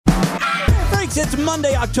freaks, it's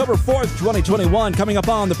Monday, October 4th, 2021. Coming up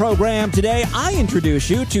on the program today, I introduce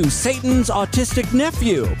you to Satan's autistic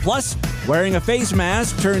nephew. Plus, wearing a face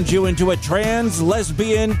mask turns you into a trans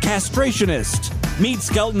lesbian castrationist. Meet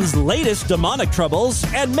Skelton's latest demonic troubles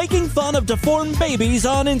and making fun of deformed babies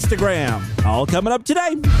on Instagram. All coming up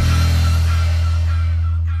today.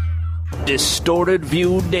 Distorted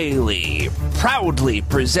View Daily proudly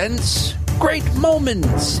presents great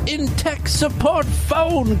moments in tech support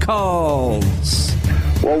phone calls.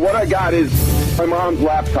 Well, what I got is my mom's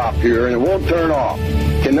laptop here, and it won't turn off.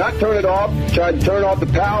 Cannot turn it off. Tried to turn off the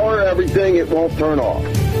power, everything, it won't turn off.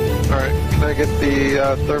 All right, can I get the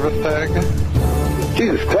service tag?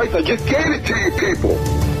 Jesus Christ, I just gave it to you people.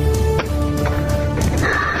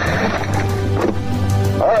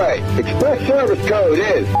 All right, express service code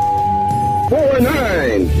is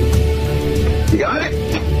 49. You got it?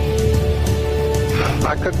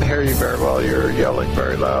 I couldn't hear you very well. You're yelling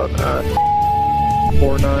very loud.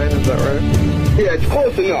 49, is that right? Yeah, it's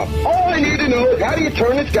close enough. All I need to know is how do you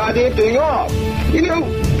turn this goddamn thing off? You know,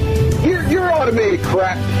 your automated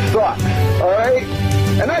crap sucks, all right?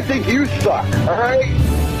 And I think you suck, all right?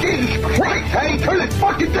 Jesus Christ, how do you turn this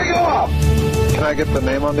fucking thing off? Can I get the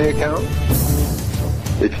name on the account?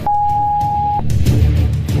 It's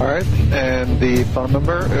all right, and the phone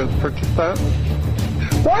number is purchased at?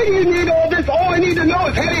 Why do you need all this? All I need to know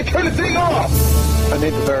is how do you turn the thing off? I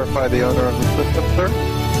need to verify the owner of the system, sir.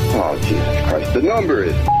 Oh, Jesus Christ. The number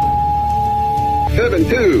is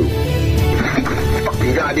 72.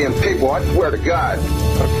 Fucking goddamn people, I swear to God.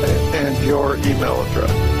 Okay, and your email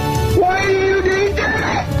address. Why do you need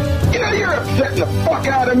that? You know, you're upsetting the fuck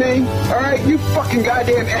out of me. All right, you fucking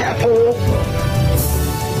goddamn asshole.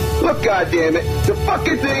 Look, goddammit, the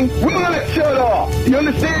fucking thing will not shut off. You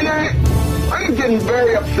understand that? I'm getting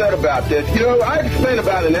very upset about this. You know, I've spent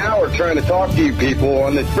about an hour trying to talk to you people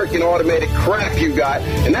on this freaking automated crap you got,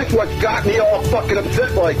 and that's what's got me all fucking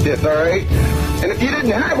upset like this, all right? And if you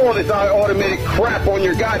didn't have all this automated crap on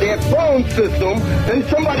your goddamn phone system, then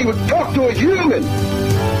somebody would talk to a human.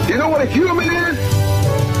 Do you know what a human is?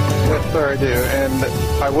 Yes, sir, I do, and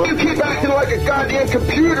I will... You keep acting like a goddamn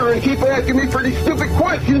computer and keep asking me for these stupid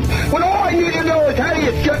questions when all I need to know is how do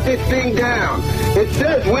you shut this thing down? It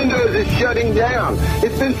says Windows is shutting down.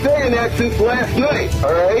 It's been saying that since last night,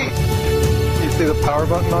 all right? You see the power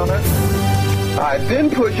button on it? I've been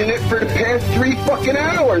pushing it for the past 3 fucking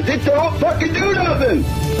hours. It don't fucking do nothing.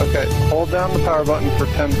 Okay, hold down the power button for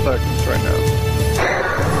 10 seconds right now.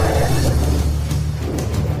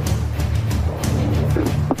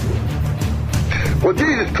 Well,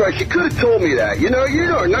 Jesus Christ, you could have told me that. You know,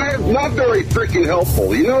 you're not very freaking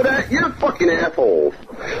helpful. You know that? You're a fucking asshole.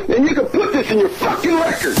 And you can put this in your fucking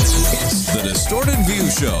record. It's the Distorted View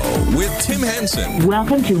Show with Tim Henson.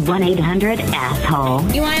 Welcome to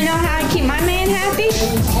 1-800-ASSHOLE. You want to know how I keep my man happy?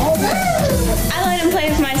 I let him play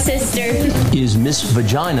with my sister. Is Miss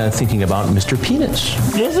Vagina thinking about Mr. Penis?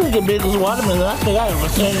 This is the biggest watermelon I think I've ever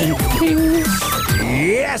seen.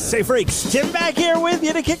 Yes, say freaks. Tim back here with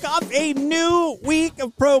you to kick off a new week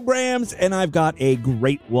of programs, and I've got a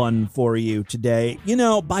great one for you today. You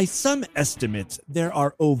know, by some estimates, there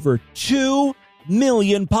are over 2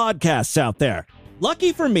 million podcasts out there.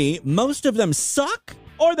 Lucky for me, most of them suck,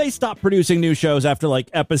 or they stop producing new shows after like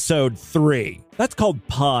episode 3. That's called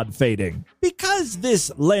pod fading. Because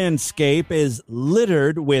this landscape is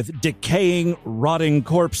littered with decaying, rotting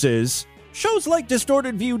corpses, shows like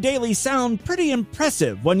Distorted View Daily sound pretty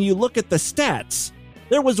impressive when you look at the stats.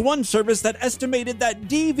 There was one service that estimated that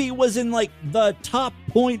DV was in like the top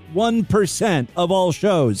 0.1% of all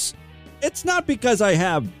shows. It's not because I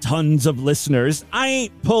have tons of listeners. I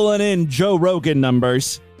ain't pulling in Joe Rogan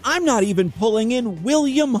numbers. I'm not even pulling in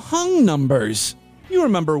William Hung numbers. You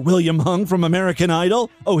remember William Hung from American Idol?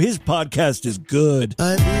 Oh, his podcast is good.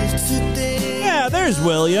 Yeah, there's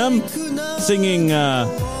William singing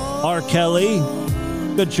R. Kelly.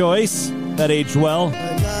 Good choice. That aged well.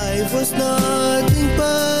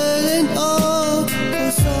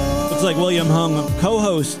 Looks like William Hung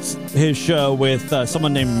co-hosts his show with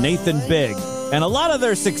someone named Nathan Big. And a lot of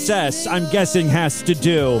their success, I'm guessing, has to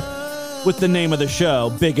do with the name of the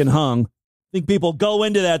show, Big and Hung. I think people go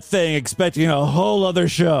into that thing expecting a whole other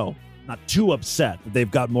show. Not too upset that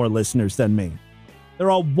they've got more listeners than me.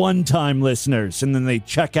 They're all one-time listeners, and then they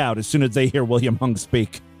check out as soon as they hear William Hung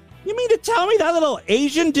speak. You mean to tell me that little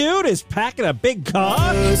Asian dude is packing a big cock?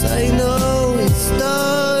 I know it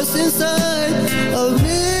starts inside of me.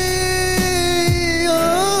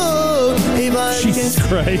 Oh, Jesus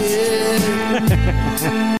Christ.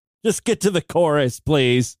 Just get to the chorus,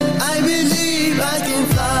 please. I believe I can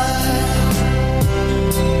fly.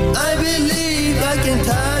 I believe I can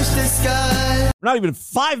touch the sky. We're not even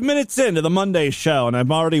 5 minutes into the Monday show, and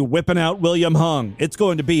I'm already whipping out William Hung. It's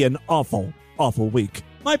going to be an awful, awful week.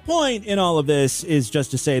 My point in all of this is just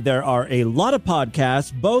to say there are a lot of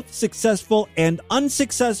podcasts, both successful and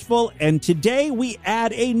unsuccessful, and today we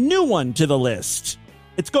add a new one to the list.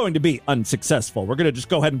 It's going to be unsuccessful. We're going to just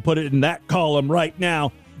go ahead and put it in that column right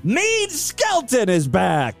now. Mead Skelton is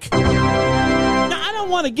back. Now, I don't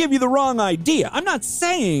want to give you the wrong idea. I'm not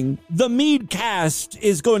saying the Mead cast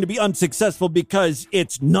is going to be unsuccessful because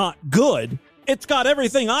it's not good. It's got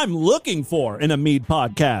everything I'm looking for in a Mead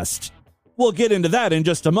podcast. We'll get into that in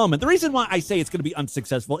just a moment. The reason why I say it's going to be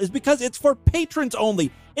unsuccessful is because it's for patrons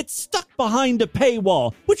only. It's stuck behind a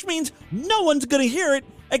paywall, which means no one's going to hear it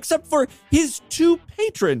except for his 2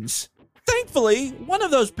 patrons. Thankfully, one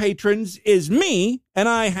of those patrons is me, and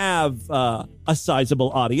I have a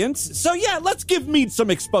sizable audience. So yeah, let's give Mead some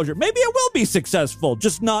exposure. Maybe it will be successful,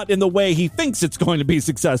 just not in the way he thinks it's going to be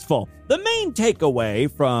successful. The main takeaway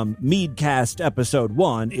from Meadcast episode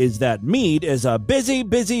 1 is that Mead is a busy,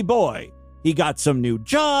 busy boy. He got some new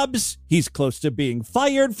jobs. He's close to being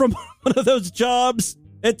fired from one of those jobs.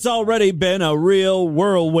 It's already been a real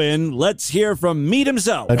whirlwind. Let's hear from Mead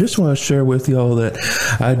himself. I just want to share with y'all that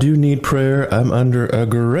I do need prayer. I'm under a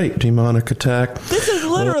great demonic attack. This is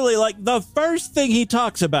literally like the first thing he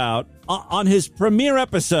talks about on his premiere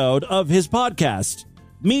episode of his podcast.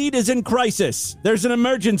 Mead is in crisis. There's an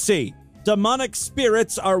emergency. Demonic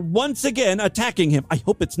spirits are once again attacking him. I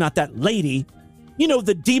hope it's not that lady. You know,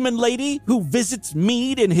 the demon lady who visits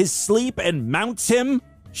Mead in his sleep and mounts him?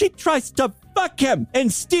 She tries to fuck him and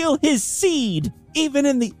steal his seed. Even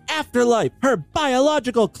in the afterlife, her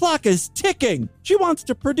biological clock is ticking. She wants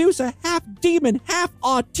to produce a half-demon,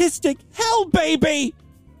 half-autistic hell baby.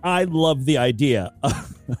 I love the idea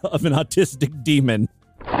of an autistic demon.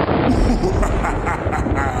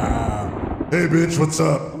 Hey, bitch, what's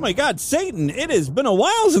up? Oh my God, Satan, it has been a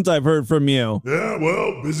while since I've heard from you. Yeah,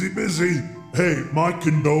 well, busy. Hey, my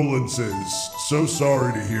condolences. So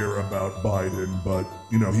sorry to hear about Biden, but,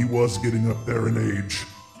 he was getting up there in age.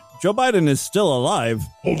 Joe Biden is still alive.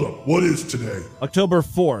 Hold up, what is today? October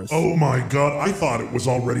 4th. Oh my God, I thought it was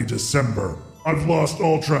already December. I've lost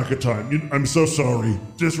all track of time. I'm so sorry.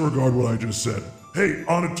 Disregard what I just said. Hey,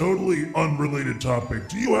 on a totally unrelated topic,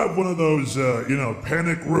 do you have one of those,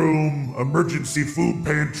 panic room, emergency food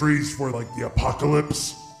pantries for, the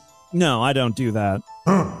apocalypse? No, I don't do that.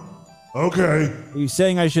 Huh. Okay. Are you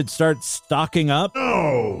saying I should start stocking up?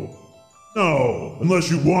 No, unless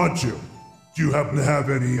you want to. Do you happen to have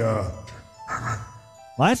any,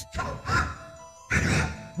 What?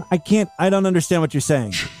 I don't understand what you're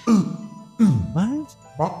saying. What?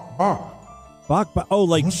 Bok. Oh,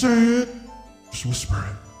 like... Don't say it. Just whisper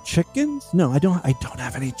it. Chickens? No, I don't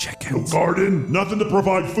have any chickens. No garden? Nothing to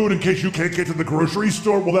provide food in case you can't get to the grocery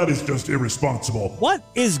store? Well, that is just irresponsible. What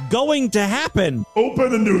is going to happen?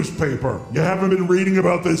 Open a newspaper. You haven't been reading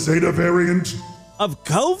about the Zeta variant? Of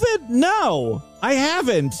COVID? No, I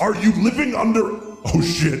haven't. Are you living under... Oh,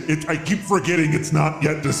 shit. I keep forgetting it's not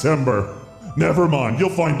yet December. Never mind. You'll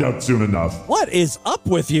find out soon enough. What is up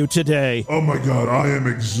with you today? Oh, my God. I am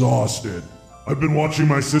exhausted. I've been watching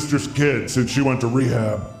my sister's kid since she went to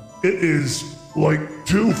rehab. It is like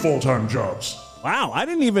 2 full-time jobs. Wow, I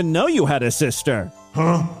didn't even know you had a sister.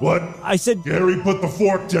 Huh? What? I said... Gary, put the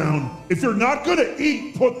fork down. If you're not gonna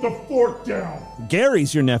eat, put the fork down.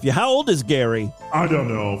 Gary's your nephew. How old is Gary? I don't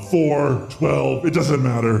know. 4, 12. It doesn't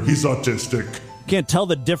matter. He's autistic. Can't tell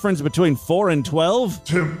the difference between 4 and 12?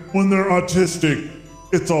 Tim, when they're autistic,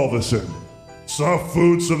 it's all the same. Soft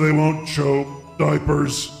food so they won't choke.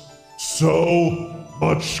 Diapers. So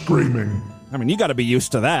much screaming. I mean, you gotta be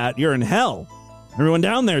used to that. You're in hell. Everyone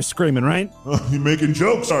down there is screaming, right? You making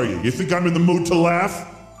jokes, are you? You think I'm in the mood to laugh?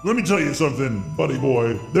 Let me tell you something, buddy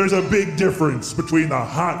boy. There's a big difference between the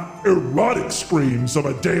hot, erotic screams of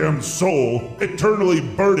a damned soul eternally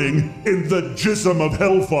burning in the jism of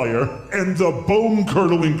hellfire and the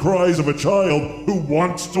bone-curdling cries of a child who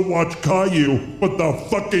wants to watch Caillou, but the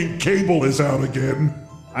fucking cable is out again.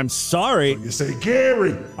 I'm sorry. So you say,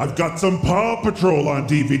 Gary, I've got some Paw Patrol on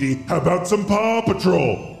DVD. How about some Paw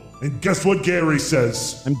Patrol? And guess what Gary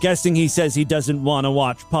says? I'm guessing he says he doesn't want to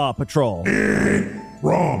watch Paw Patrol.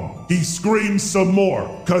 Wrong. He screams some more,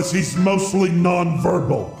 because he's mostly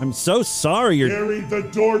non-verbal. I'm so sorry Gary, the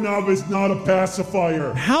doorknob is not a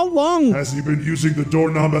pacifier. How long? Has he been using the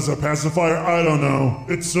doorknob as a pacifier? I don't know.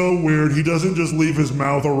 It's so weird. He doesn't just leave his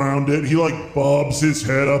mouth around it. He bobs his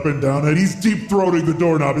head up and down, and he's deep-throating the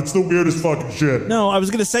doorknob. It's the weirdest fucking shit. No, I was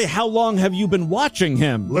going to say, how long have you been watching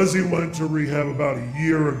him? Leslie went to rehab about a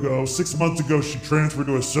year ago. 6 months ago, she transferred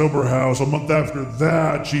to a sober house. A month after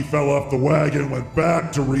that, she fell off the wagon and went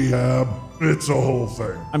back to rehab. rehab. It's a whole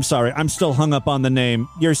thing. I'm sorry, I'm still hung up on the name.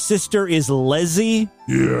 Your sister is Leslie?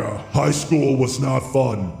 Yeah, high school was not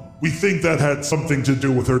fun. We think that had something to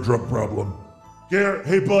do with her drug problem. Garrett,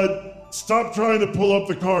 hey bud, stop trying to pull up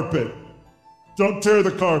the carpet. Don't tear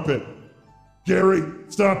the carpet. Gary,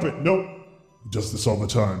 stop it. Nope. He does this all the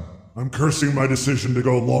time. I'm cursing my decision to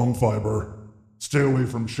go long fiber. Stay away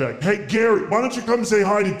from Shaq. Hey, Gary, why don't you come say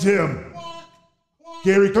hi to Tim?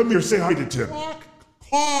 Gary, come here, say hi to Tim.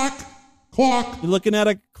 Clock. You're looking at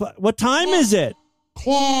a clock. What time is it?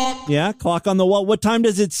 Clock. Yeah, clock on the wall. What time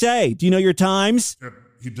does it say? Do you know your times?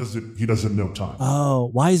 He doesn't know time. Oh,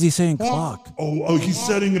 why is he saying clock? Oh, he's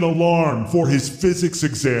setting an alarm for his physics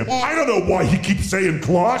exam. I don't know why he keeps saying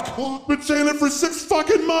clock. Been saying it for 6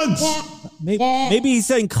 fucking months. Maybe he's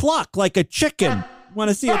saying cluck like a chicken. Want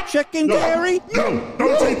to see a chicken, Gary? No,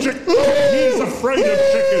 don't say chicken. He's afraid of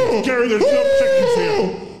chickens. Gary, there's no chickens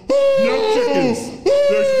here. No chickens.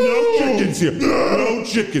 There's no chickens here. No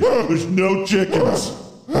chicken. There's no chickens.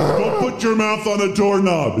 Don't put your mouth on a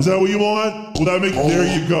doorknob. Is that what you want? Well,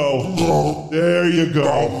 there you go. There you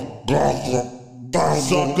go.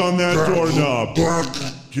 Suck on that doorknob.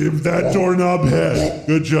 Give that doorknob head.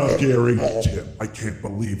 Good job, Gary. Tim, I can't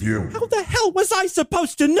believe you. How the hell was I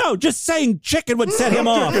supposed to know? Just saying chicken would set him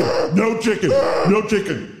off. No chicken. No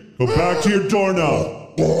chicken. Go back to your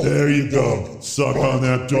doorknob. There you go. Suck on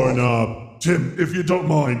that doorknob. Tim, if you don't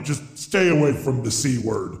mind, just stay away from the C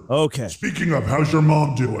word. Okay. Speaking of, how's your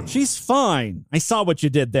mom doing? She's fine. I saw what you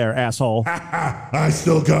did there, asshole. I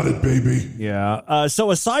still got it, baby. Yeah. So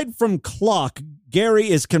aside from clock, Gary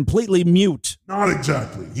is completely mute. Not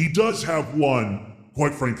exactly. He does have one,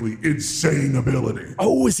 quite frankly, insane ability.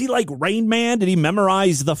 Oh, is he like Rain Man? Did he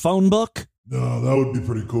memorize the phone book? No, that would be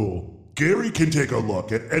pretty cool. Gary can take a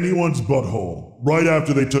look at anyone's butthole right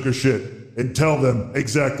after they took a shit and tell them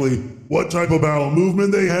exactly what type of bowel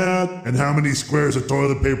movement they had and how many squares of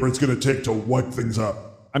toilet paper it's going to take to wipe things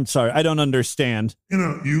up. I'm sorry, I don't understand. You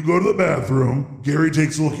know, you go to the bathroom, Gary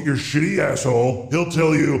takes a look at your shitty asshole, he'll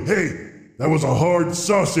tell you, hey, that was a hard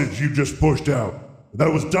sausage you just pushed out.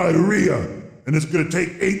 That was diarrhea, and it's going to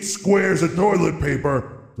take 8 squares of toilet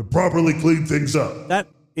paper to properly clean things up. That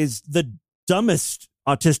is the dumbest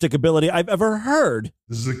autistic ability I've ever heard.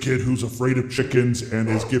 This is a kid who's afraid of chickens and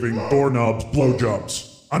is giving doorknobs blowjobs.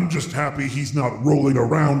 I'm just happy he's not rolling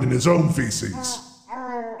around in his own feces.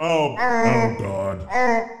 Oh God.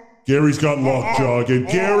 Gary's got lockjaw again.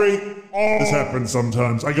 Gary, this happens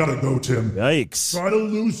sometimes. I gotta go, Tim. Yikes. Try to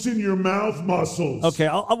loosen your mouth muscles. Okay,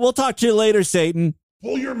 we'll talk to you later, Satan.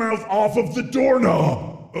 Pull your mouth off of the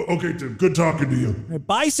doorknob. Okay, Tim, good talking to you. Right,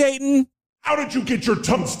 bye, Satan. How did you get your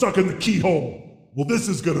tongue stuck in the keyhole? Well, this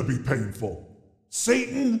is gonna be painful.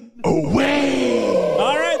 Satan, away!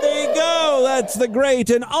 All right, there you go. That's the great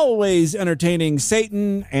and always entertaining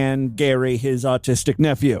Satan and Gary, his autistic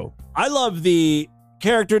nephew. I love the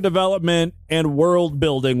character development and world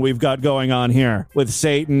building we've got going on here with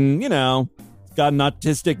Satan. You know, got an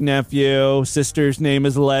autistic nephew. Sister's name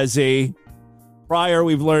is Leslie. Prior,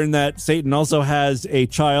 we've learned that Satan also has a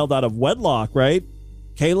child out of wedlock, right?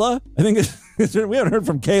 Kayla? I think we haven't heard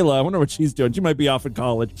from Kayla. I wonder what she's doing. She might be off in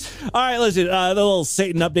college. All right, listen, the little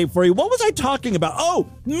Satan update for you. What was I talking about? Oh,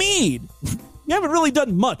 mead. You haven't really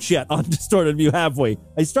done much yet on Distorted View, have we?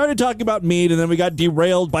 I started talking about mead, and then we got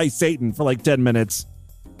derailed by Satan for like 10 minutes.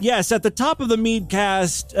 Yes, at the top of the Mead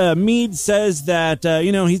cast, Mead says that,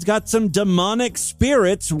 he's got some demonic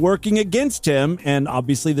spirits working against him, and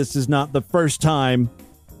obviously this is not the first time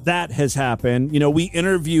that has happened. You know, we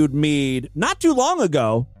interviewed Mead not too long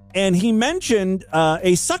ago, and he mentioned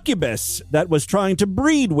a succubus that was trying to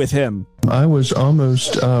breed with him. I was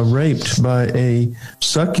almost raped by a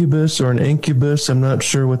succubus or an incubus. I'm not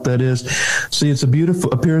sure what that is. See,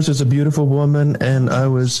 appears as a beautiful woman, and I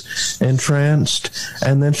was entranced,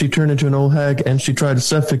 and then she turned into an old hag, and she tried to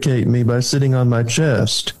suffocate me by sitting on my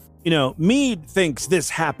chest. You know, Mead thinks this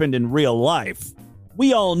happened in real life.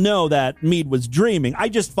 We all know that Mead was dreaming. I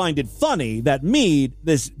just find it funny that Mead,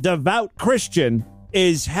 this devout Christian,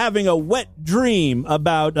 is having a wet dream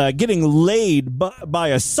about getting laid by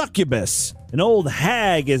a succubus. An old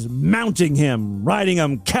hag is mounting him, riding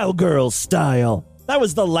him cowgirl style. That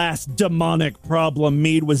was the last demonic problem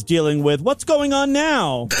Mead was dealing with. What's going on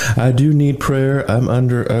now? I do need prayer. I'm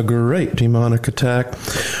under a great demonic attack.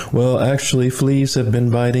 Well, actually, fleas have been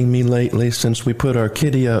biting me lately since we put our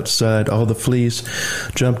kitty outside. All the fleas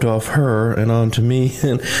jumped off her and onto me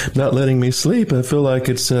and not letting me sleep. I feel like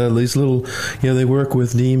it's these little, they work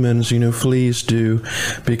with demons, fleas do,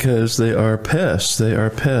 because they are pests. They are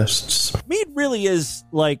pests. Mead really is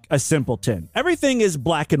like a simpleton. Everything is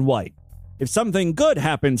black and white. If something good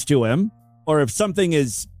happens to him, or if something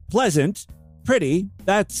is pleasant, pretty,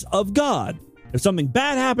 that's of God. If something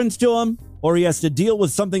bad happens to him, or he has to deal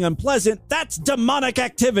with something unpleasant, that's demonic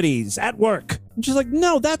activities at work. And she's like,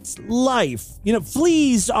 no, that's life.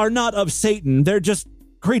 Fleas are not of Satan. They're just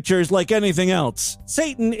creatures like anything else.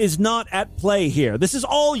 Satan is not at play here. This is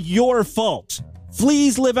all your fault.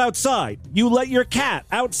 Fleas live outside. You let your cat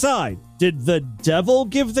outside. Did the devil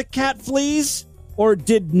give the cat fleas? Or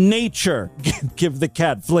did nature give the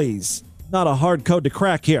cat fleas? Not a hard code to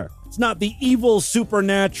crack here. It's not the evil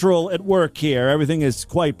supernatural at work here. Everything is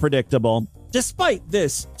quite predictable. Despite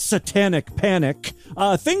this satanic panic,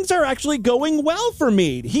 things are actually going well for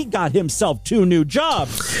Mead. He got himself 2 new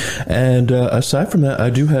jobs. And aside from that, I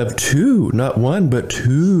do have 2, not 1, but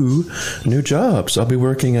 2 new jobs. I'll be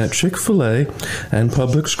working at Chick-fil-A and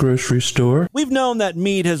Publix grocery store. We've known that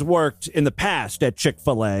Mead has worked in the past at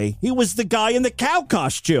Chick-fil-A. He was the guy in the cow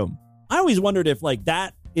costume. I always wondered if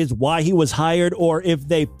that is why he was hired, or if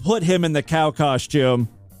they put him in the cow costume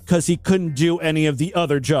because he couldn't do any of the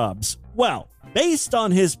other jobs. Well, based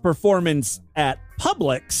on his performance at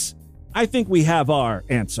Publix, I think we have our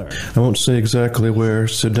answer. I won't say exactly where,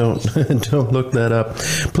 so don't look that up,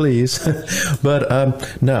 please. But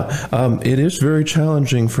it is very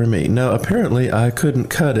challenging for me. Now, apparently, I couldn't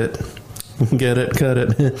cut it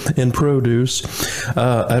in produce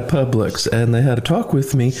at Publix, and they had a talk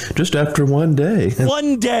with me just after one day.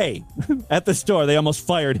 One day at the store, they almost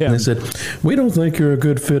fired him. They said, "We don't think you're a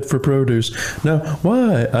good fit for produce." Now,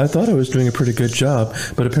 why? I thought I was doing a pretty good job,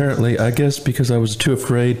 but apparently, I guess because I was too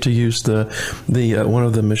afraid to use the one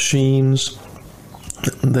of the machines.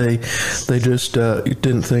 They just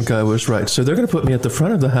didn't think I was right. So they're going to put me at the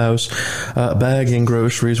front of the house bagging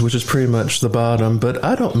groceries, which is pretty much the bottom, but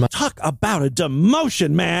I don't mind. Talk about a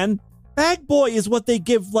demotion, man. Bag boy is what they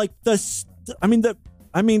give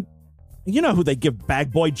you know who they give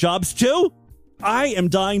bag boy jobs to? I am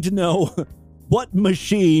dying to know what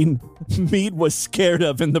machine Mead was scared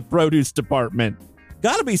of in the produce department.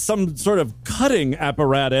 Gotta be some sort of cutting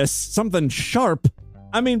apparatus, something sharp.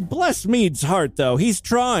 Bless Mead's heart, though. He's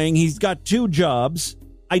trying. He's got 2 jobs.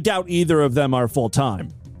 I doubt either of them are full-time.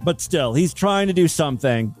 But still, he's trying to do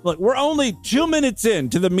something. Look, we're only 2 minutes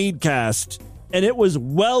into the Meadcast, and it was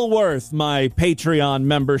well worth my Patreon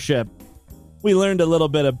membership. We learned a little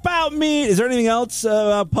bit about Mead. Is there anything else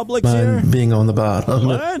about Publix here? Being on the bottom.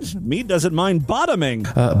 What? Mead doesn't mind bottoming.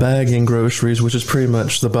 Bagging groceries, which is pretty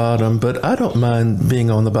much the bottom, but I don't mind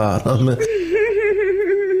being on the bottom.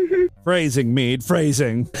 Phrasing, Mead,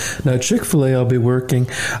 phrasing. Now, Chick-fil-A, I'll be working.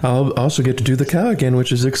 I'll also get to do the cow again,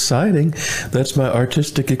 which is exciting. That's my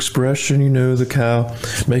artistic expression, the cow,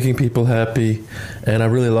 making people happy, and I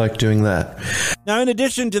really like doing that. Now, in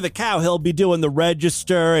addition to the cow, he'll be doing the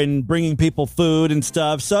register and bringing people food and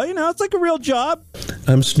stuff, so, it's like a real job.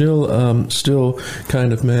 I'm still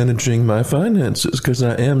kind of managing my finances because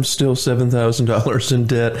I am still $7,000 in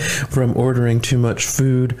debt from ordering too much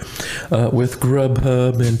food with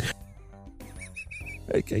Grubhub and...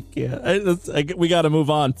 I can't. We got to move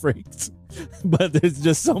on, freaks. But there's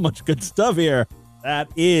just so much good stuff here. That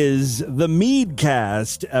is the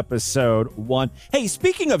Meadcast, episode 1. Hey,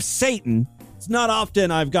 speaking of Satan, it's not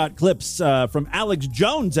often I've got clips from Alex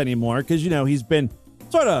Jones anymore because, he's been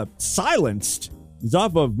sort of silenced. He's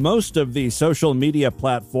off of most of the social media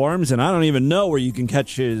platforms, and I don't even know where you can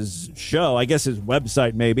catch his show. I guess his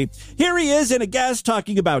website, maybe. Here he is in a guest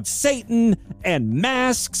talking about Satan and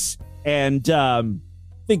masks, and I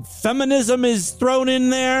think feminism is thrown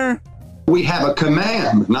in there. We have a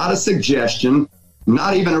command, not a suggestion,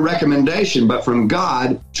 not even a recommendation, but from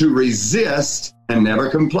God to resist and never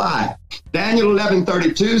comply. Daniel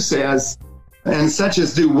 11:32 says, "And such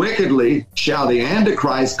as do wickedly shall the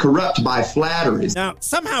Antichrist corrupt by flatteries." Now,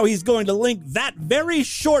 somehow he's going to link that very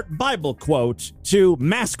short Bible quote to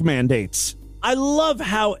mask mandates. I love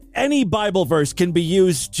how any Bible verse can be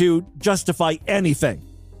used to justify anything.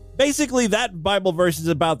 Basically, that Bible verse is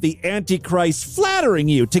about the Antichrist flattering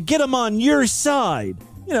you to get him on your side.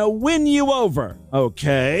 Win you over.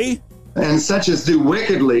 Okay. "And such as do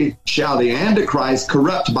wickedly shall the Antichrist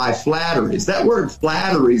corrupt by flatteries." That word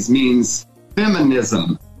flatteries means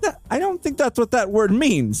feminism. I don't think that's what that word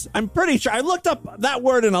means. I'm pretty sure. I looked up that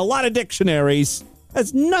word in a lot of dictionaries. It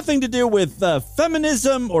has nothing to do with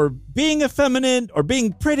feminism or being effeminate or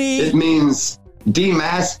being pretty. It means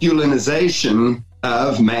demasculinization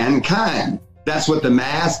of mankind. That's what the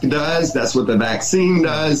mask does. That's what the vaccine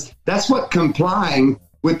does. That's what complying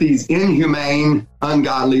with these inhumane,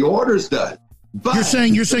 ungodly orders does. But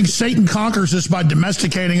you're saying Satan conquers us by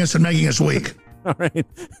domesticating us and making us weak. All right.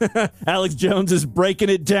 Alex Jones is breaking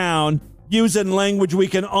it down. using language we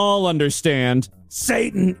can all understand.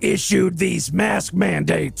 Satan issued these mask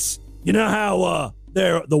mandates. You know how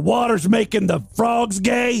the water's making the frogs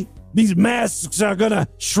gay? These masks are gonna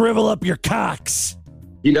shrivel up your cocks.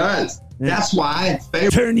 He does. That's why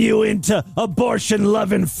turn you into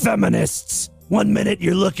abortion-loving feminists. One minute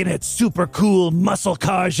you're looking at super cool muscle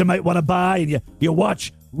cars you might want to buy, and you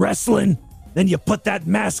watch wrestling, then you put that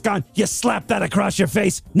mask on, you slap that across your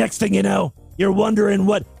face. Next thing you know, you're wondering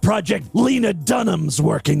what Project Lena Dunham's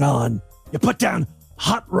working on. You put down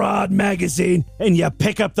Hot Rod magazine, and you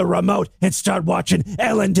pick up the remote and start watching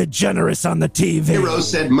Ellen DeGeneres on the TV. Pharaoh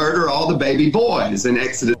said murder all the baby boys in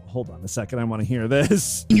Exodus. Hold on a second, I want to hear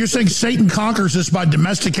this. You're saying Satan conquers us by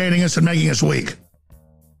domesticating us and making us weak.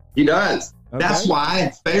 He does. Okay. That's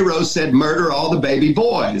why Pharaoh said murder all the baby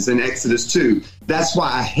boys in Exodus 2. That's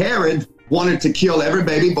why Herod wanted to kill every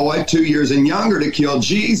baby boy 2 years and younger to kill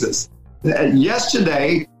Jesus.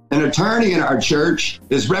 Yesterday, an attorney in our church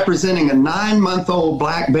is representing a 9-month-old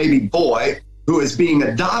black baby boy who is being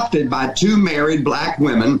adopted by 2 married black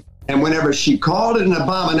women. And whenever she called it an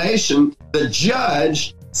abomination, the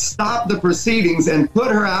judge stopped the proceedings and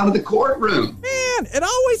put her out of the courtroom. Man, it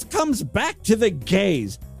always comes back to the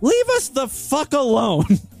gays. Leave us the fuck alone.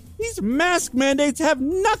 These mask mandates have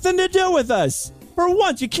nothing to do with us. For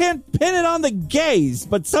once, you can't pin it on the gays,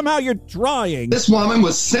 but somehow you're trying. This woman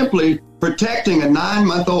was simply protecting a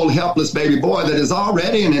 9-month-old helpless baby boy that is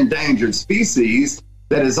already an endangered species,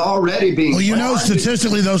 that is already being... Well, you know,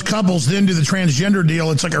 statistically, those couples then do the transgender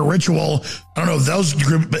deal. It's like a ritual. I don't know, those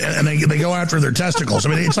group, and they go after their testicles. I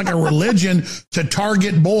mean, it's like a religion to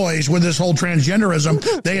target boys with this whole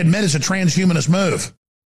transgenderism. They admit it's a transhumanist move.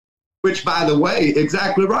 Which, by the way,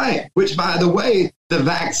 exactly right. Which, by the way, the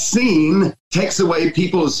vaccine takes away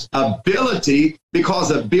people's ability because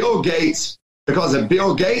of Bill Gates'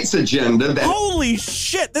 agenda. Holy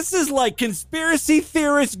shit! This is like conspiracy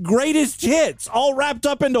theorists' greatest hits, all wrapped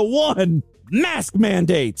up into one. Mask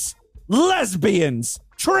mandates, lesbians,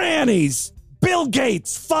 trannies, Bill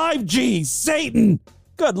Gates, 5G, Satan.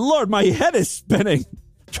 Good Lord, my head is spinning.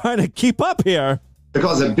 Trying to keep up here.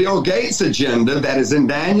 Because of Bill Gates' agenda that is in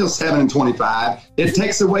Daniel 7:25, it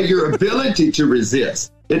takes away your ability to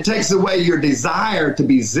resist. It takes away your desire to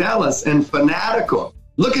be zealous and fanatical.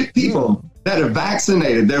 Look at people that are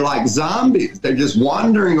vaccinated. They're like zombies. They're just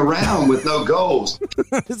wandering around with no goals.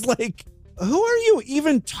 It's like, who are you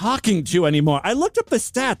even talking to anymore? I looked up the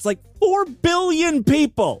stats. Like 4 billion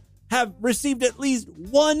people have received at least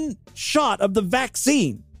one shot of the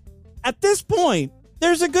vaccine. At this point,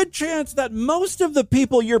 there's a good chance that most of the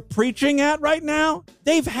people you're preaching at right now,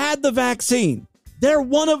 they've had the vaccine. They're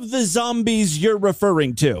one of the zombies you're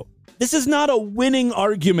referring to. This is not a winning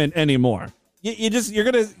argument anymore.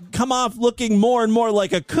 You're going to come off looking more and more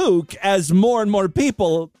like a kook as more and more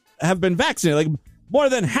people have been vaccinated. Like more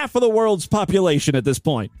than half of the world's population at this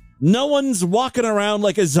point. No one's walking around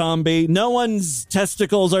like a zombie. No one's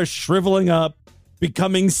testicles are shriveling up,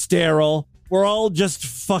 becoming sterile. We're all just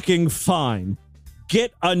fucking fine.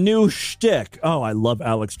 Get a new shtick. Oh, I love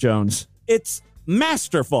Alex Jones. It's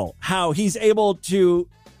masterful how he's able to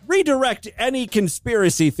redirect any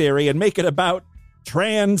conspiracy theory and make it about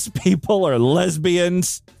trans people or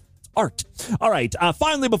lesbians. It's art. All right.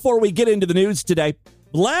 Finally, before we get into the news today,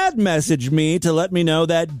 Vlad messaged me to let me know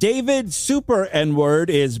that David Super N-Word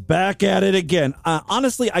is back at it again.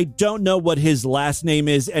 Honestly, I don't know what his last name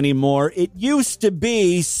is anymore. It used to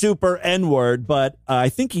be Super N-Word, but I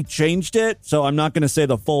think he changed it, so I'm not going to say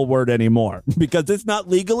the full word anymore because it's not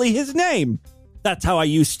legally his name. That's how I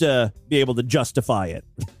used to be able to justify it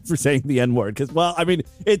for saying the N-word. Because, well, I mean,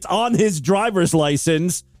 it's on his driver's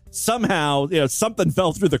license. Somehow, something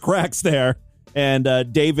fell through the cracks there. And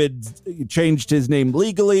David changed his name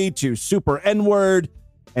legally to Super N-Word,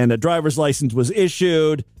 and a driver's license was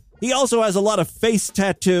issued. He also has a lot of face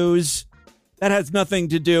tattoos. That has nothing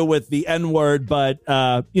to do with the N-word, but,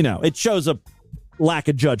 it shows a lack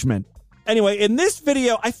of judgment. Anyway, in this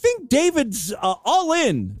video, I think David's all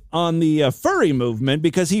in on the furry movement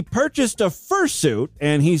because he purchased a fursuit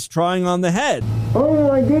and he's trying on the head. Oh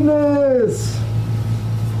my goodness!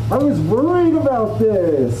 I was worried about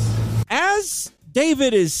this. As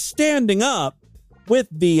David is standing up with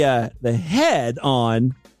the head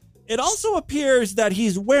on, it also appears that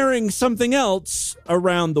he's wearing something else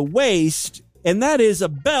around the waist, and that is a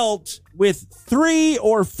belt with 3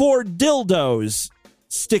 or 4 dildos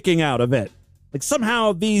sticking out of it. Like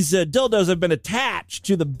somehow these dildos have been attached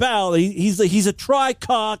to the belt. He's a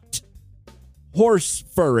tri-cocked horse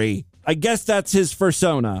furry. I guess that's his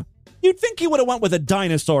persona. You'd think he would have went with a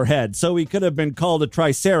dinosaur head, so he could have been called a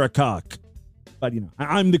triceratops. But,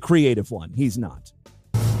 I'm the creative one. He's not.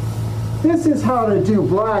 This is how to do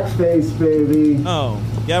blackface, baby. Oh,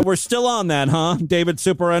 yeah, we're still on that, huh? David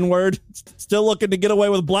Super N-word? Still looking to get away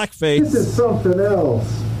with blackface. This is something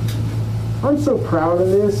else. I'm so proud of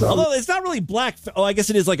this. Although it's not really black. Oh, I guess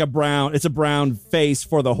it is like a brown. It's a brown face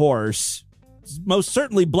for the horse. It's most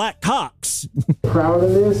certainly black cocks. Proud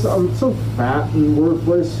of this. I'm so fat and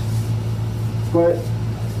worthless. But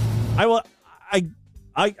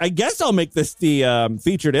I guess I'll make this the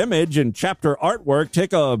featured image and chapter artwork.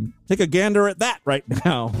 Take a gander at that right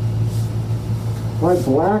now. My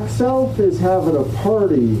black self is having a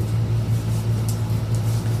party.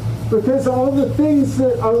 Because all the things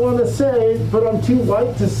that I want to say, but I'm too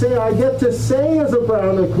white to say, I get to say as a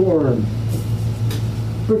brownicorn.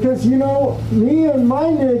 Because, you know, me and my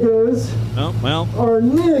niggers are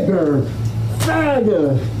nigger,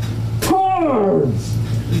 faggot, cards.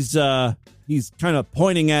 He's kind of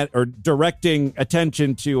pointing at or directing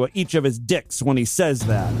attention to each of his dicks when he says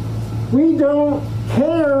that. We don't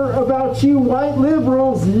care about you white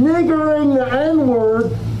liberals niggering the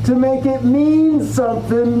N-word to make it mean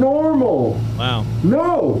something normal. Wow.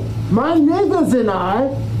 No, my niggas and I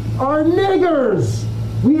are niggers.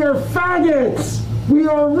 We are faggots. We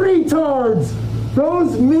are retards.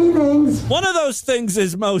 Those meanings... One of those things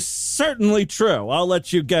is most certainly true. I'll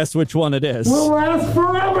let you guess which one it is. Will last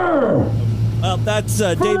forever. Well, that's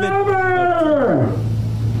David... Forever!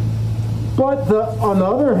 But on the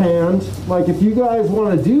other hand, like if you guys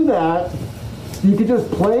want to do that, you could just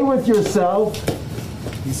play with yourself.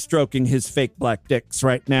 He's stroking his fake black dicks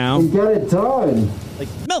right now. And get it done. Like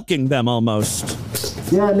milking them almost.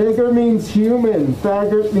 Yeah, nigger means human.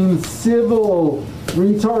 Faggot means civil.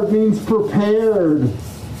 Retard means prepared.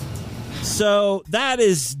 So that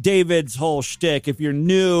is David's whole shtick. If you're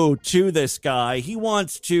new to this guy, he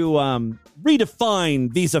wants to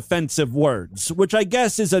redefine these offensive words, which I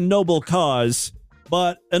guess is a noble cause.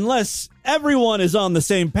 But unless everyone is on the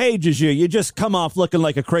same page as you, you just come off looking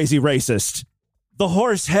like a crazy racist. The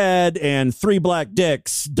horse head and 3 black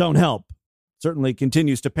dicks don't help. Certainly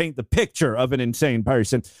continues to paint the picture of an insane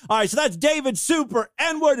person. All right, so that's David Super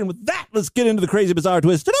N-word. And with that, let's get into the crazy, bizarre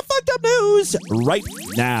twist and the fucked up news right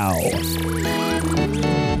now.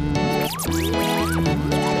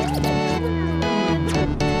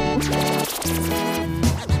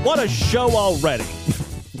 What a show already.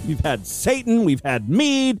 We've had Satan, we've had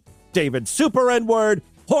Mead, David Super N-word,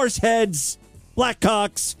 horse heads, black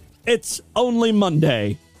cocks. It's only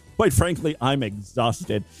Monday. Quite frankly, I'm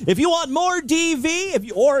exhausted. If you want more DV,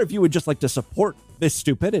 if you would just like to support this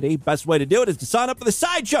stupidity, best way to do it is to sign up for the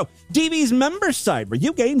Sideshow, DV's member site, where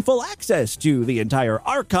you gain full access to the entire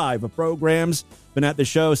archive of programs. Been at the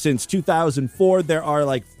show since 2004. There are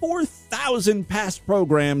like 4,000 past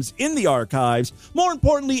programs in the archives. More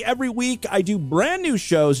importantly, every week I do brand new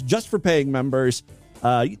shows just for paying members.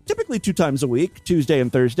 Typically 2 times a week, Tuesday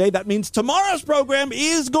and Thursday. That means tomorrow's program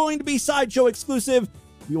is going to be Sideshow exclusive.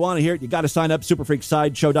 If you want to hear it, you got to sign up,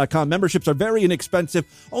 superfreaksideshow.com. Memberships are very inexpensive,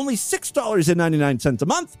 only $6.99 a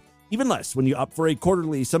month, even less when you opt for a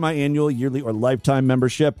quarterly, semi-annual, yearly, or lifetime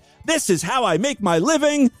membership. This is how I make my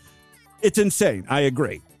living. It's insane. I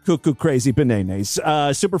agree. Cuckoo crazy bananas.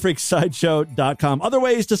 Superfreaksideshow.com. Other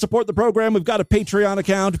ways to support the program, we've got a Patreon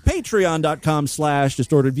account,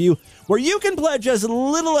 patreon.com/distortedview, where you can pledge as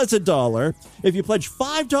little as $1. If you pledge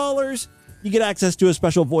 $5, you get access to a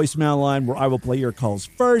special voicemail line where I will play your calls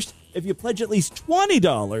first. If you pledge at least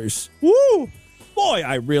 $20, woo, boy,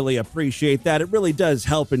 I really appreciate that. It really does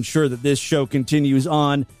help ensure that this show continues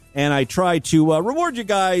on. And I try to reward you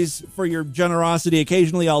guys for your generosity.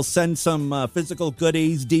 Occasionally, I'll send some physical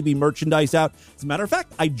goodies, DB merchandise out. As a matter of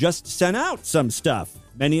fact, I just sent out some stuff.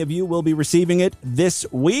 Many of you will be receiving it this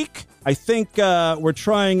week. I think we're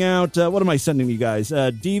trying out, what am I sending you guys?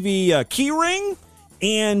 DV keyring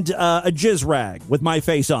and a jizz rag with my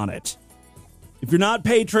face on it. If you're not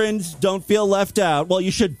patrons, don't feel left out. Well,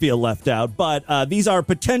 you should feel left out, but these are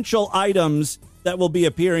potential items that will be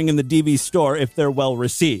appearing in the DV store if they're well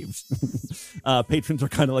received. Patrons are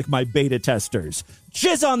kind of like my beta testers.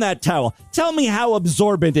 Jizz on that towel. Tell me how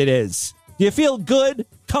absorbent it is. Do you feel good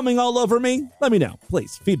coming all over me? Let me know,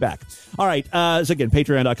 please. Feedback. All right. So again,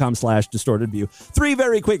 patreon.com/distortedview. 3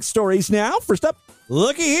 very quick stories now. First up,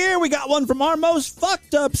 looky here. We got one from our most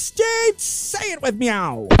fucked up state. Say it with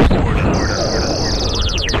meow.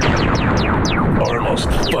 Our most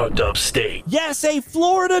fucked up state. Yes, a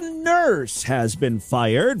Florida nurse has been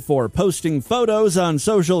fired for posting photos on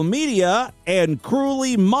social media and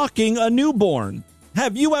cruelly mocking a newborn.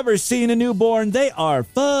 Have you ever seen a newborn? They are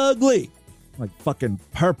fugly. Like fucking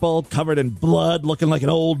purple, covered in blood, looking like an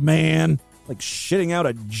old man. Like shitting out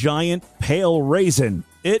a giant pale raisin.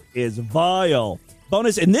 It is vile.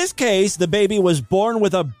 Bonus, in this case, the baby was born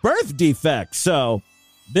with a birth defect, so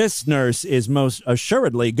this nurse is most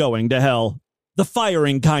assuredly going to hell. The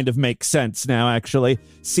firing kind of makes sense now, actually.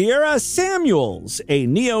 Sierra Samuels, a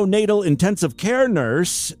neonatal intensive care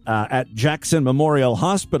nurse at Jackson Memorial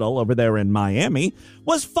Hospital over there in Miami,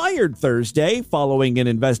 was fired Thursday following an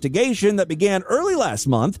investigation that began early last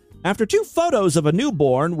month after 2 photos of a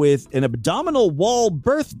newborn with an abdominal wall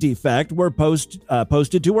birth defect were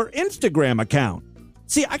posted to her Instagram account.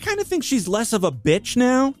 See, I kind of think she's less of a bitch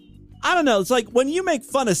now. I don't know. It's like when you make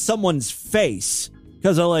fun of someone's face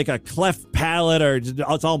because of like a cleft palate or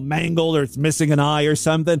it's all mangled or it's missing an eye or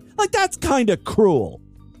something. Like, that's kind of cruel.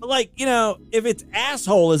 But like, you know, if its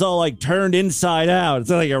asshole is all like turned inside out, it's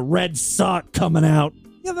like a red sock coming out.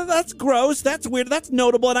 Yeah, that's gross. That's weird. That's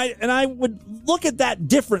notable. And I would look at that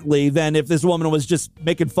differently than if this woman was just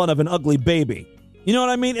making fun of an ugly baby. You know what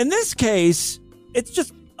I mean? In this case, it's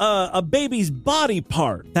just a baby's body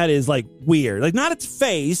part that is like weird. Like, not its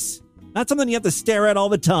face. Not something you have to stare at all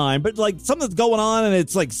the time, but like something's going on in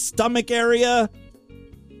its like stomach area.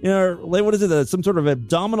 You know, what is it? Some sort of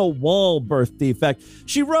abdominal wall birth defect.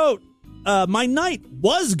 She wrote, my night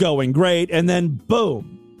was going great, and then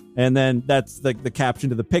boom. And then that's the caption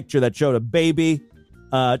to the picture that showed a baby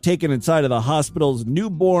taken inside of the hospital's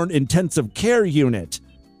newborn intensive care unit.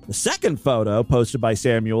 The second photo, posted by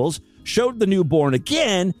Samuels, showed the newborn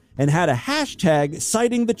again and had a hashtag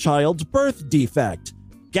citing the child's birth defect.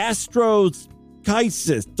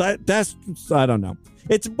 Gastroschisis. That's, I don't know.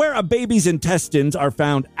 It's where a baby's intestines are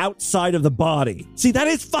found outside of the body. See, that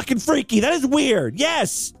is fucking freaky. That is weird.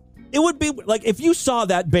 Yes. It would be like if you saw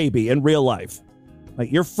that baby in real life.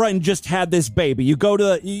 Like, your friend just had this baby. You go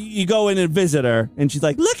in and visit her, and she's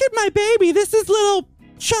like, look at my baby. This is little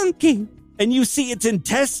chunky. And you see its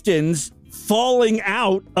intestines falling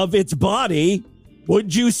out of its body.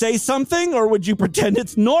 Would you say something, or would you pretend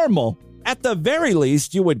it's normal? At the very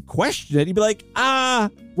least, you would question it. You'd be like,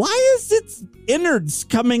 why is its innards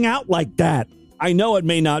coming out like that? I know it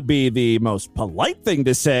may not be the most polite thing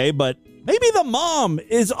to say, but maybe the mom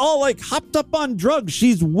is all like hopped up on drugs.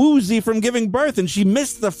 She's woozy from giving birth, and she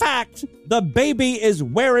missed the fact the baby is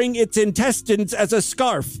wearing its intestines as a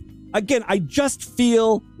scarf. Again, I just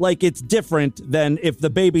feel like it's different than if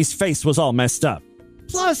the baby's face was all messed up.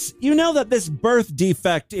 Plus, you know that this birth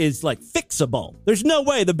defect is, like, fixable. There's no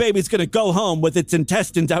way the baby's going to go home with its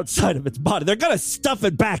intestines outside of its body. They're going to stuff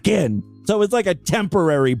it back in. So it's like a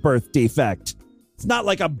temporary birth defect. It's not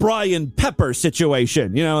like a Brian Pepper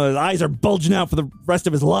situation. You know, his eyes are bulging out for the rest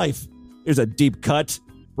of his life. Here's a deep cut.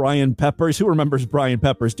 Brian Peppers. Who remembers Brian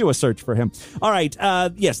Peppers? Do a search for him. All right.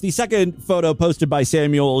 Yes, the second photo posted by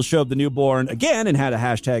Samuel showed the newborn again and had a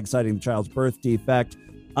hashtag citing the child's birth defect.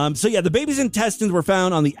 So yeah, the baby's intestines were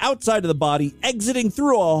found on the outside of the body, exiting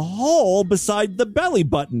through a hole beside the belly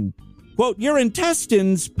button. Quote, your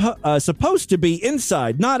intestines supposed to be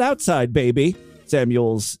inside, not outside, baby.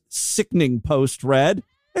 Samuel's sickening post read.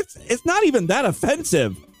 It's not even that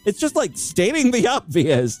offensive. It's just like stating the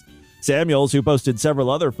obvious. Samuels, who posted several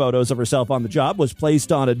other photos of herself on the job, was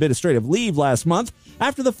placed on administrative leave last month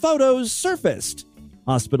after the photos surfaced.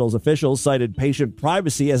 Hospital's officials cited patient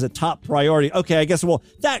privacy as a top priority. Okay, I guess, well,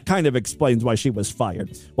 that kind of explains why she was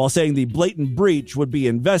fired. While saying the blatant breach would be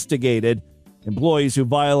investigated, employees who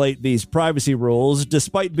violate these privacy rules,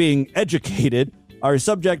 despite being educated, are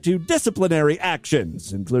subject to disciplinary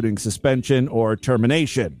actions, including suspension or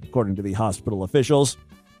termination, according to the hospital officials.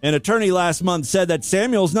 An attorney last month said that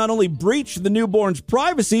Samuels not only breached the newborn's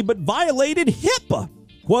privacy, but violated HIPAA.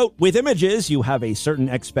 Quote, with images, you have a certain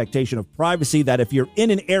expectation of privacy that if you're in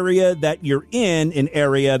an area that you're in an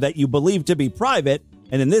area that you believe to be private,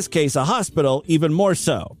 and in this case, a hospital, even more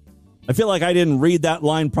so. I feel like I didn't read that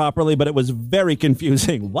line properly, but it was very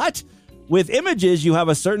confusing. What? With images, you have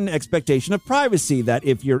a certain expectation of privacy that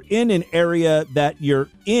if you're in an area that you're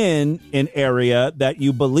in an area that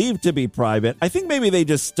you believe to be private. I think maybe they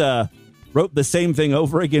just wrote the same thing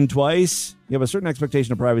over again twice. You have a certain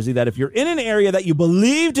expectation of privacy that if you're in an area that you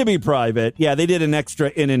believe to be private, yeah, they did an extra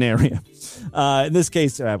in an area. In this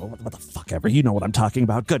case, what the fuck ever, you know what I'm talking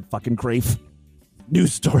about. Good fucking grief.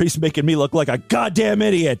 News stories making me look like a goddamn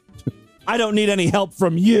idiot. I don't need any help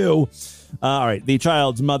from you. All right, the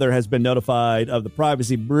child's mother has been notified of the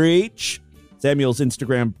privacy breach. Samuel's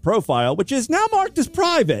Instagram profile, which is now marked as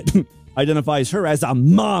private, identifies her as a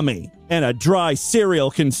mommy and a dry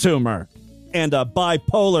cereal consumer and a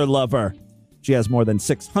bipolar lover. She has more than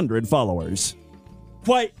 600 followers.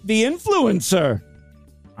 Quite the influencer.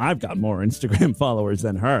 I've got more Instagram followers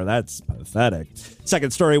than her. That's pathetic.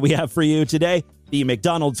 Second story we have for you today. The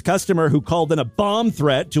McDonald's customer who called in a bomb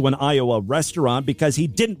threat to an Iowa restaurant because he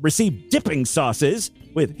didn't receive dipping sauces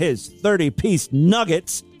with his 30-piece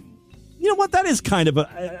nuggets. You know what? That is kind of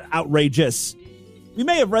outrageous. You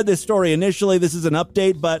may have read this story initially. This is an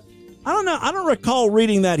update, but I don't know. I don't recall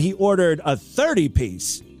reading that he ordered a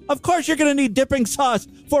 30-piece. Of course you're going to need dipping sauce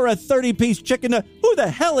for a 30-piece chicken. Who the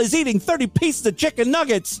hell is eating 30 pieces of chicken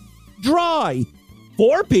nuggets? Dry.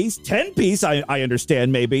 4-piece, 10-piece, I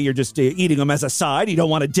understand maybe. You're just eating them as a side. You don't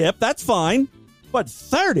want to dip. That's fine. But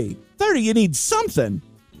 30, you need something.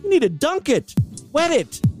 You need to dunk it, wet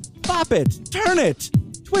it, pop it, turn it,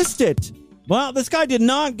 twist it. Well, this guy did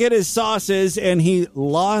not get his sauces, and he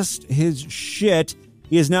lost his shit.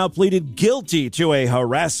 He has now pleaded guilty to a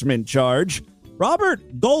harassment charge.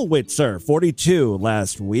 Robert Goldwitzer, 42,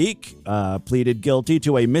 last week, pleaded guilty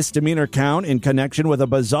to a misdemeanor count in connection with a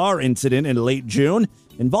bizarre incident in late June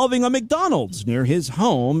involving a McDonald's near his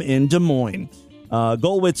home in Des Moines.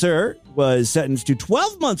 Goldwitzer was sentenced to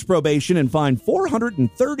 12 months probation and fined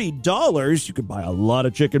 $430. You could buy a lot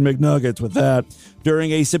of chicken McNuggets with that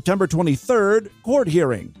during a September 23rd court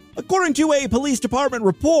hearing. According to a police department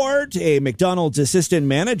report, a McDonald's assistant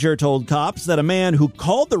manager told cops that a man who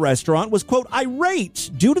called the restaurant was, quote,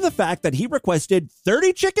 irate due to the fact that he requested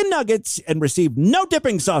 30 chicken nuggets and received no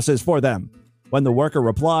dipping sauces for them. When the worker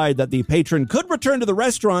replied that the patron could return to the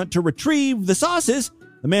restaurant to retrieve the sauces,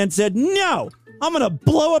 the man said, no, I'm going to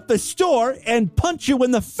blow up the store and punch you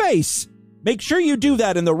in the face. Make sure you do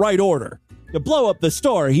that in the right order. You blow up the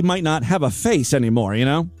store, he might not have a face anymore, you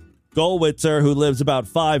know? Goldwitzer, who lives about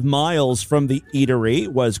 5 miles from the eatery,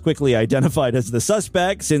 was quickly identified as the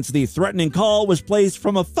suspect since the threatening call was placed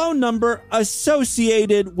from a phone number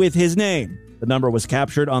associated with his name. The number was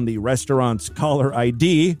captured on the restaurant's caller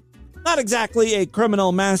ID. Not exactly a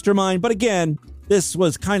criminal mastermind, but again, this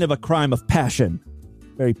was kind of a crime of passion.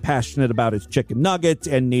 Very passionate about his chicken nuggets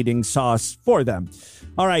and needing sauce for them.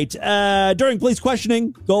 All right, during police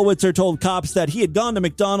questioning, Goldwitzer told cops that he had gone to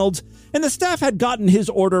McDonald's and the staff had gotten his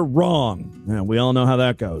order wrong. Now, we all know how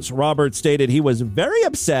that goes. Robert stated he was very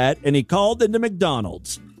upset and he called into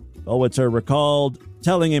McDonald's. Goldwitzer recalled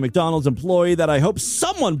telling a McDonald's employee that I hope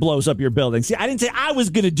someone blows up your building. See, I didn't say I was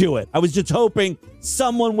going to do it. I was just hoping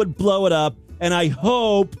someone would blow it up, and I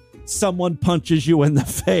hope someone punches you in the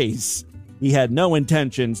face. He had no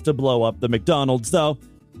intentions to blow up the McDonald's, though.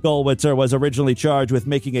 Goldwitzer was originally charged with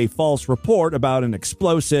making a false report about an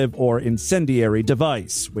explosive or incendiary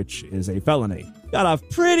device, which is a felony. Got off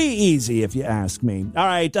pretty easy, if you ask me. All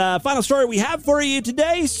right, final story we have for you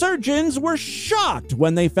today. Surgeons were shocked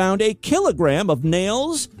when they found a kilogram of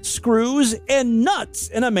nails, screws, and nuts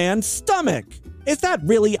in a man's stomach. Is that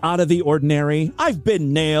really out of the ordinary? I've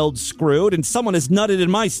been nailed, screwed, and someone has nutted in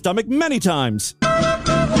my stomach many times.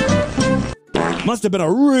 Must have been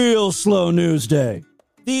a real slow news day.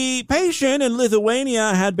 The patient in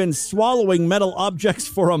Lithuania had been swallowing metal objects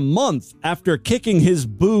for a month after kicking his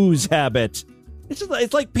booze habit.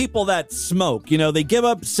 It's like people that smoke. You know, they give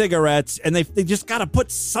up cigarettes and they just got to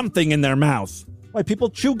put something in their mouth. Why people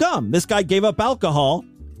chew gum. This guy gave up alcohol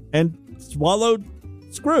and swallowed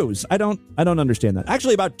screws. I don't understand that.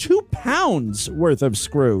 Actually, about 2 pounds worth of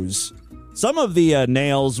screws. Some of the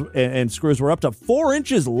nails and screws were up to 4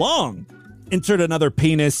 inches long. Insert another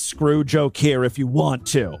penis screw joke here if you want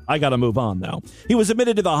to. I gotta move on, though. He was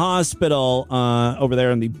admitted to the hospital over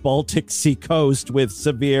there on the Baltic Sea coast with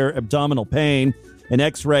severe abdominal pain. An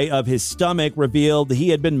x-ray of his stomach revealed he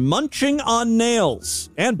had been munching on nails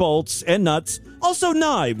and bolts and nuts, also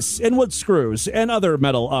knives and wood screws and other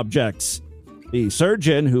metal objects. The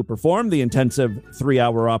surgeon who performed the intensive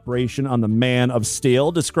 3-hour operation on the man of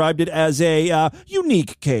steel described it as a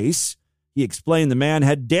unique case. He explained the man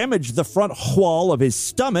had damaged the front wall of his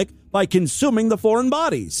stomach by consuming the foreign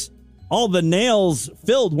bodies. All the nails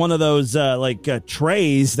filled one of those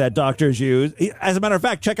trays that doctors use. As a matter of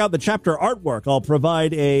fact, check out the chapter artwork. I'll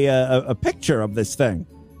provide a picture of this thing.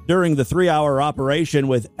 During the 3-hour operation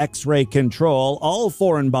with X-ray control, all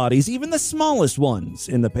foreign bodies, even the smallest ones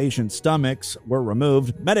in the patient's stomachs, were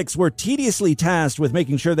removed. Medics were tediously tasked with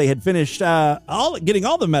making sure they had finished getting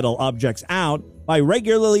all the metal objects out by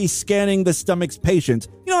regularly scanning the stomach's patients.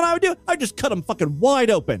 You know what I would do? I'd just cut them fucking wide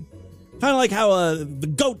open. Kind of like how the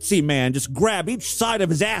Goatsy man just grabbed each side of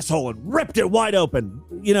his asshole and ripped it wide open,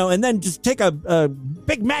 you know, and then just take a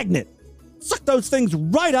big magnet, suck those things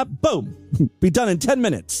right up, boom, be done in 10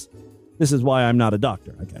 minutes. This is why I'm not a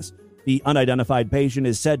doctor, I guess. The unidentified patient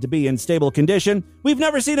is said to be in stable condition. We've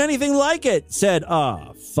never seen anything like it, said,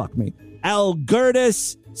 fuck me,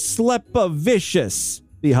 Algirdas Slepovicius,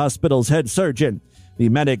 the hospital's head surgeon. The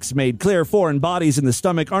medics made clear foreign bodies in the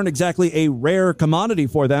stomach aren't exactly a rare commodity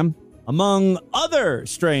for them. Among other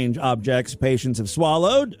strange objects patients have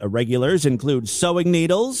swallowed, irregulars include sewing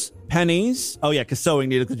needles, pennies. Oh, yeah, because sewing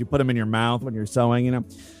needles, because you put them in your mouth when you're sewing, you know.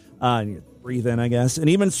 And you breathe in, I guess. And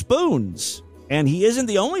even spoons. And he isn't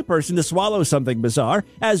the only person to swallow something bizarre,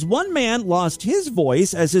 as one man lost his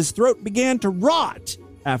voice as his throat began to rot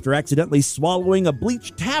after accidentally swallowing a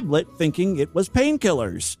bleach tablet thinking it was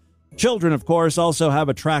painkillers. Children, of course, also have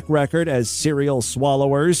a track record as serial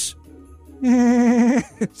swallowers.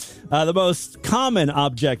 The most common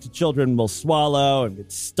object children will swallow and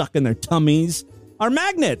get stuck in their tummies are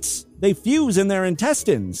magnets. They fuse in their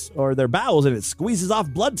intestines or their bowels, and it squeezes off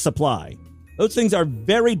blood supply. Those things are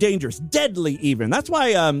very dangerous, deadly even. That's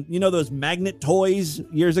why, those magnet toys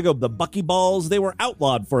years ago, the buckyballs, they were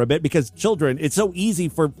outlawed for a bit because children, it's so easy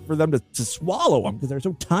for them to swallow them because they're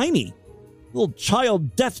so tiny. Little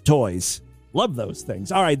child death toys. Love those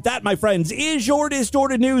things. All right, that, my friends, is your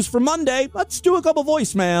Distorted News for Monday. Let's do a couple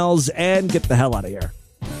voicemails and get the hell out of here.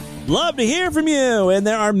 Love to hear from you, and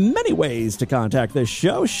there are many ways to contact this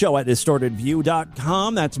show at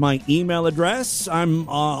distortedview.com. That's my email address. I'm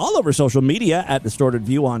all over social media at Distorted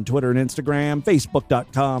View on Twitter and Instagram,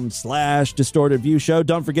 facebook.com/distortedviewshow.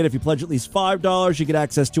 Don't forget, if you pledge at least $5, you get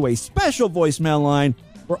access to a special voicemail line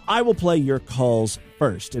where I will play your calls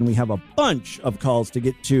first. And we have a bunch of calls to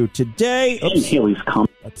get to today. Oops, Haley's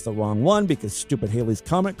comment. That's the wrong one because stupid Haley's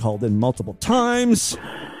comment called in multiple times.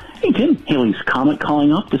 Hey, Tim. Haley's comment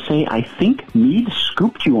calling up to say, I think Mead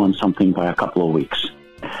scooped you on something by a couple of weeks.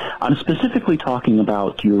 I'm specifically talking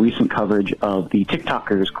about your recent coverage of the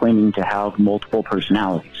TikTokers claiming to have multiple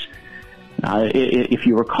personalities. If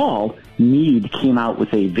you recall, Mead came out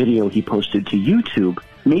with a video he posted to YouTube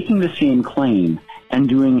making the same claim and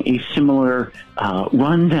doing a similar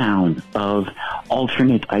rundown of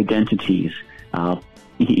alternate identities.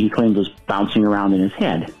 He claimed was bouncing around in his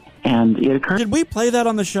head. And it occurred. Did we play that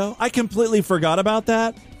on the show? I completely forgot about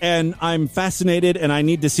that, and I'm fascinated, and I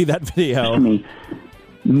need to see that video.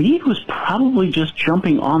 Mead was probably just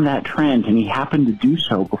jumping on that trend, and he happened to do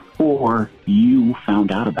so before you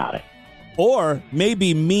found out about it. Or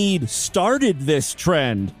maybe Mead started this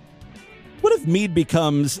trend. What if Mead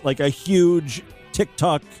becomes like a huge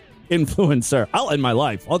TikTok influencer? I'll end my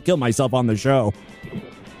life. I'll kill myself on the show.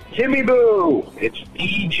 Timmy Boo, it's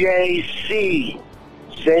DJC.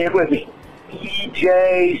 Say it with me.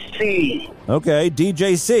 DJC. Okay,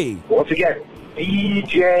 DJC. Once again,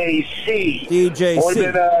 DJC. DJC. Only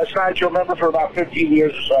been a Sideshow member for about 15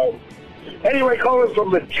 years or so. Anyway, calling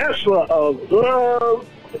from the Tesla of love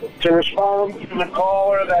to respond to the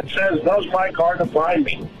caller that says, does my car define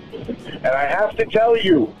me? And I have to tell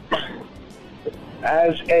you,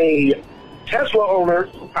 as a Tesla owner,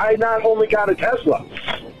 I not only got a Tesla.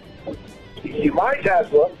 You see, my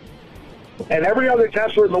Tesla and every other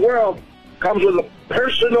Tesla in the world comes with a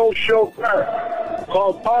personal chauffeur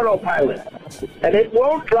called Autopilot. And it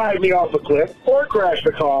won't drive me off a cliff or crash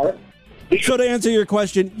the car. So to answer your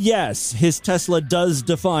question, yes, his Tesla does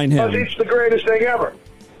define him. Because it's the greatest thing ever.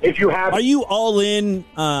 If you have, are you all in,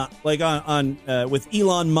 with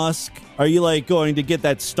Elon Musk? Are you like going to get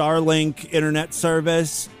that Starlink internet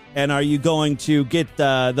service? And are you going to get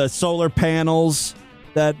the solar panels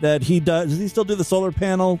that he does? Does he still do the solar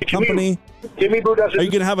panel company? Jimmy Boo doesn't. Are you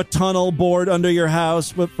going to have a tunnel bored under your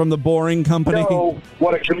house from the boring company? Know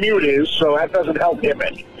what a commute is, so that doesn't help him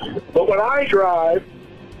any. But when I drive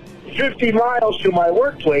 50 miles to my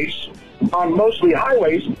workplace on mostly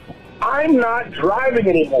highways, I'm not driving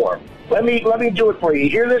anymore. Let me do it for you. You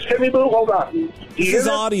hear this, Timmy Boo? Hold on. This is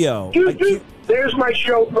audio. There's my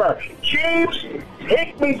chauffeur. James,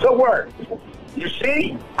 take me to work. You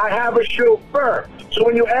see, I have a chauffeur. So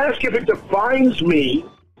when you ask if it defines me,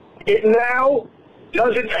 it now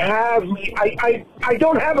doesn't have me. I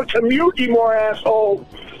don't have a commute anymore, asshole.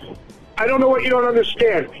 I don't know what you don't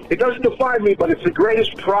understand. It doesn't define me, but it's the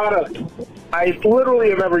greatest product I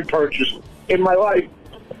literally have ever purchased in my life.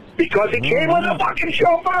 Because it came with a fucking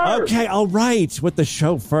chauffeur. Okay, all right. With the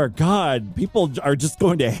chauffeur. God, people are just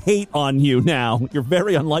going to hate on you now. You're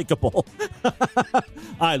very unlikable.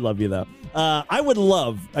 I love you, though. I would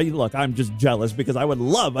love, look, I'm just jealous because I would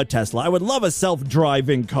love a Tesla. I would love a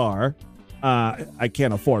self-driving car. I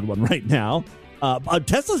can't afford one right now.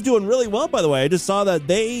 Tesla's doing really well, by the way. I just saw that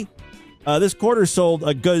they, this quarter sold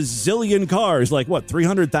a gazillion cars, like what,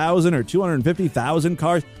 300,000 or 250,000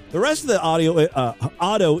 cars. The rest of the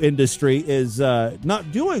auto industry is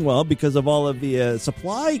not doing well because of all of the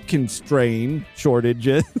supply constraint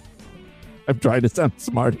shortages. I'm trying to sound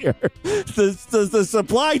smart here. The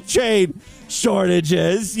supply chain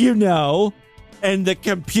shortages, and the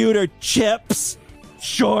computer chips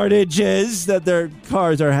shortages that their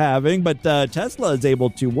cars are having, but Tesla is able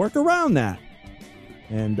to work around that.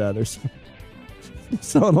 And they're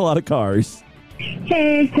selling a lot of cars.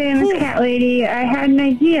 Hey, Tim, it's Cat Lady. I had an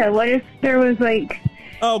idea. What if there was like...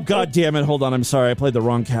 Oh, God damn it. Hold on. I'm sorry. I played the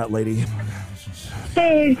wrong Cat Lady.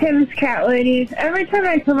 Hey, Tim's Cat Ladies. Every time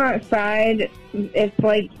I come outside, it's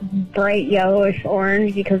like bright yellowish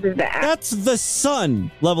orange because of the ash. That's the sun,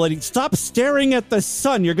 Level 80. Stop staring at the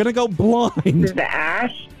sun. You're going to go blind. The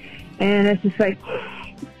ash. And it's just like,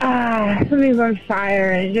 something's on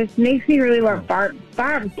fire. And it just makes me really want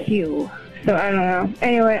barbecue. So I don't know.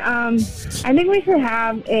 Anyway, I think we should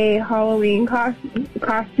have a Halloween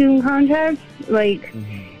costume contest. Like,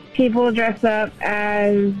 people dress up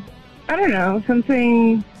as... I don't know,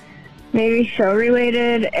 something maybe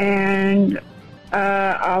show-related, and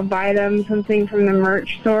I'll buy them something from the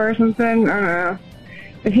merch store or something. I don't know.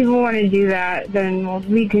 If people want to do that, then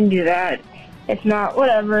we can do that. If not,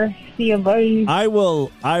 whatever. See you, buddy. I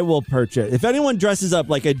will purchase. If anyone dresses up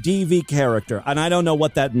like a DV character, and I don't know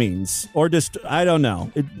what that means, or just, I don't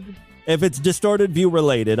know. If it's Distorted View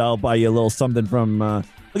related, I'll buy you a little something from, I'll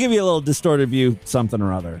give you a little Distorted View something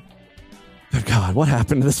or other. Good God, what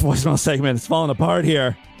happened to this voicemail segment? It's falling apart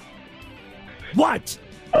here. What?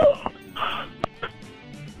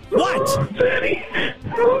 What? Daddy,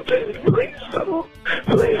 please don't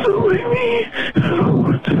leave me.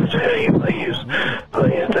 Daddy, please,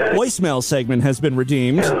 Daddy. Voicemail segment has been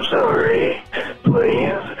redeemed. I'm sorry.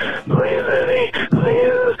 Please, Daddy,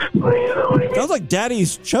 please don't leave me. Sounds like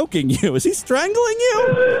Daddy's choking you. Is he strangling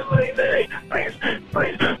you? Please, Daddy, please,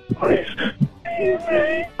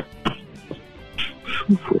 Daddy.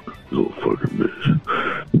 Little fucking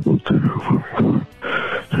bitch. Don't take her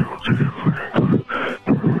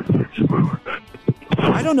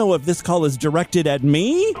I don't know if this call is directed at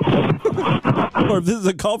me or if this is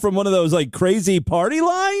a call from one of those like crazy party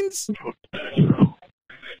lines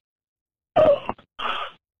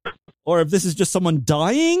or if this is just someone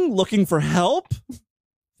dying looking for help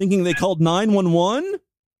thinking they called 911.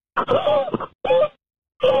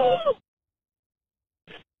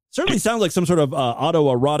 Certainly sounds like some sort of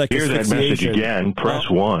autoerotic Hear that message again, press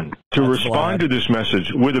 1. To respond to this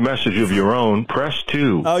message with a message of your own, press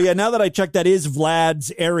 2. Oh, yeah, now that I checked, that is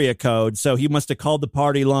Vlad's area code, so he must have called the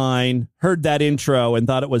party line, heard that intro, and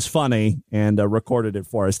thought it was funny, and recorded it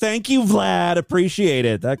for us. Thank you, Vlad. Appreciate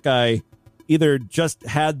it. That guy either just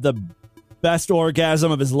had the best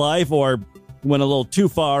orgasm of his life or went a little too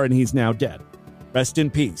far, and he's now dead. Rest in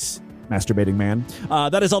peace, masturbating man.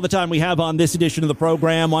 That is all the time we have on this edition of the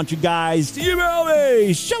program. Want you guys to email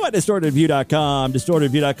me, show at distortedview.com.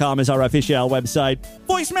 Distortedview.com is our official website.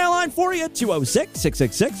 Voicemail line for you,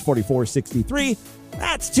 206-666-4463.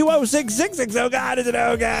 That's 206-660. Oh, God, is it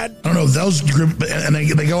oh, God? I don't know, those group, and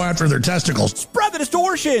they go after their testicles. Spread the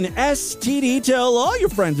distortion. STD. Tell all your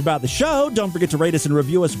friends about the show. Don't forget to rate us and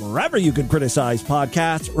review us wherever you can criticize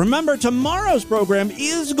podcasts. Remember, tomorrow's program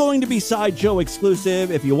is going to be Sideshow exclusive.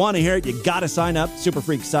 If you want to hear it, you got to sign up.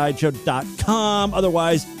 Superfreaksideshow.com.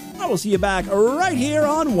 Otherwise, I will see you back right here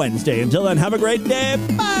on Wednesday. Until then, have a great day.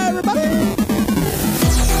 Bye, everybody.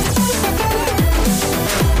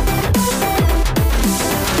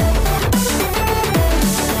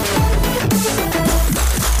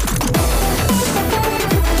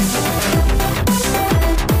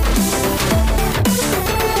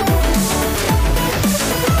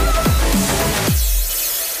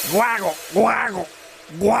 Waggle, waggle,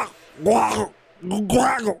 waggle,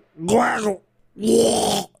 waggle, waggle,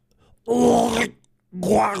 waggle,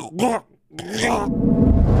 waggle.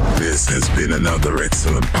 This has been another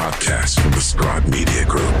excellent podcast from the Scribe Media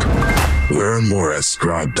Group. Learn more at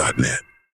scribe.net.